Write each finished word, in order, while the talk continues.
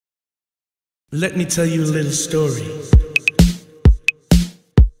Let me tell you a little story.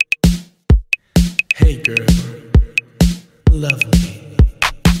 Hey girl, love me.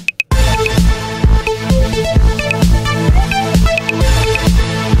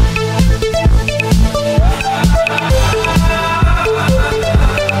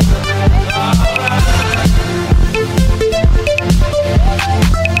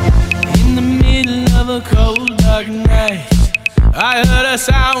 In the middle of a cold, dark night, I heard a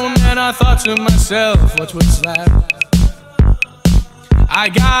sound and I thought to myself, what was that? I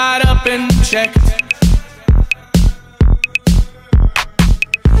got up and checked.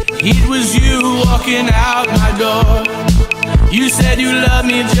 It was you walking out my door. You said you loved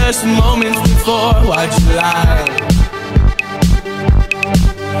me just moments before. Why'd you lie?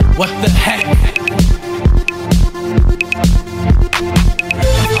 What the heck?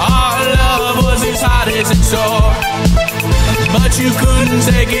 Our love was as hot as it's sore, but you couldn't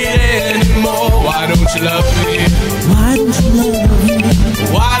take it anymore. Why don't you love me? Why don't you love me?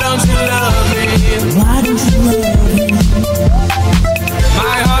 Why don't you love me? Why don't you love me?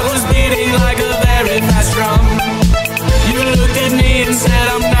 My heart was beating like a very fast drum. You looked at me and said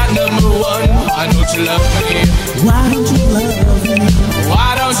I'm not number one. Why don't you love me? Why don't you love me?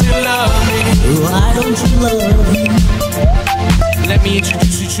 Why don't you love me? Why don't you love me? Let me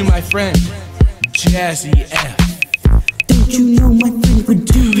introduce you to my friend, Jazzy F. Don't you know my friend would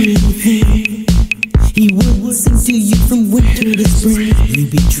do anything? He would sing to you from winter to spring. You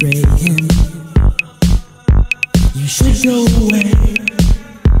betray him, you should go away.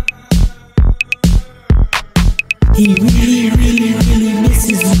 He really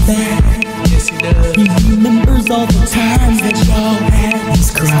misses you back. Yes, he does. He remembers all the times that y'all had.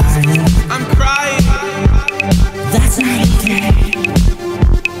 He's crying. I'm crying. That's not okay.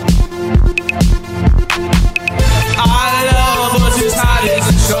 Our love was as hot as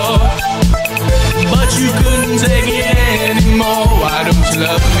a shore, but you couldn't take it anymore. Why don't you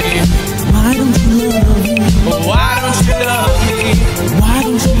love me? Why don't you love me? Why don't you love me? Why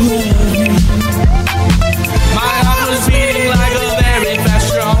don't you love me? My heart was beating like a very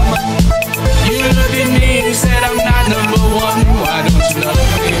fast drum. You looked at me and said I'm not number one. Why don't you love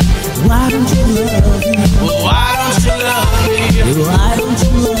me? Why don't you love me? Why don't you love me? Why don't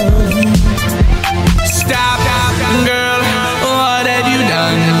you love me? Stop, girl, what have you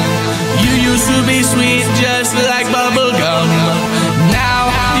done? You used to be sweet just like bubble gum.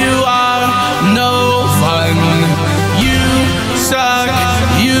 Now you are no fun. You suck,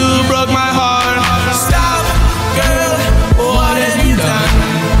 you broke my heart. Stop, girl, what have you done?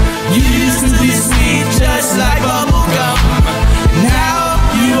 You used to be sweet just like bubble gum. Now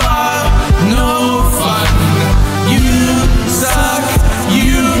you are no fun. You suck,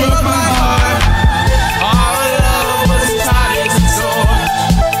 you broke my heart. Our love was as hot as it's sore,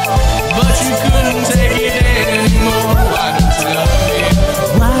 but you couldn't take it anymore. Why don't you love me?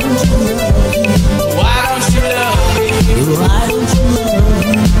 Why don't you love me? Why don't you love me? Why don't you love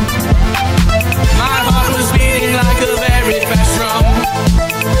me? My heart was beating like a very fast drum.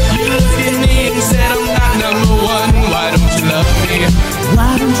 You looked at me and said I'm not number one. Why don't you love me?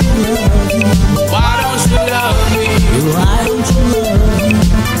 Why don't you love me? Why don't you love me? Why don't you love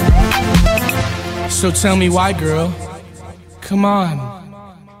me? So tell me why, girl. Come on.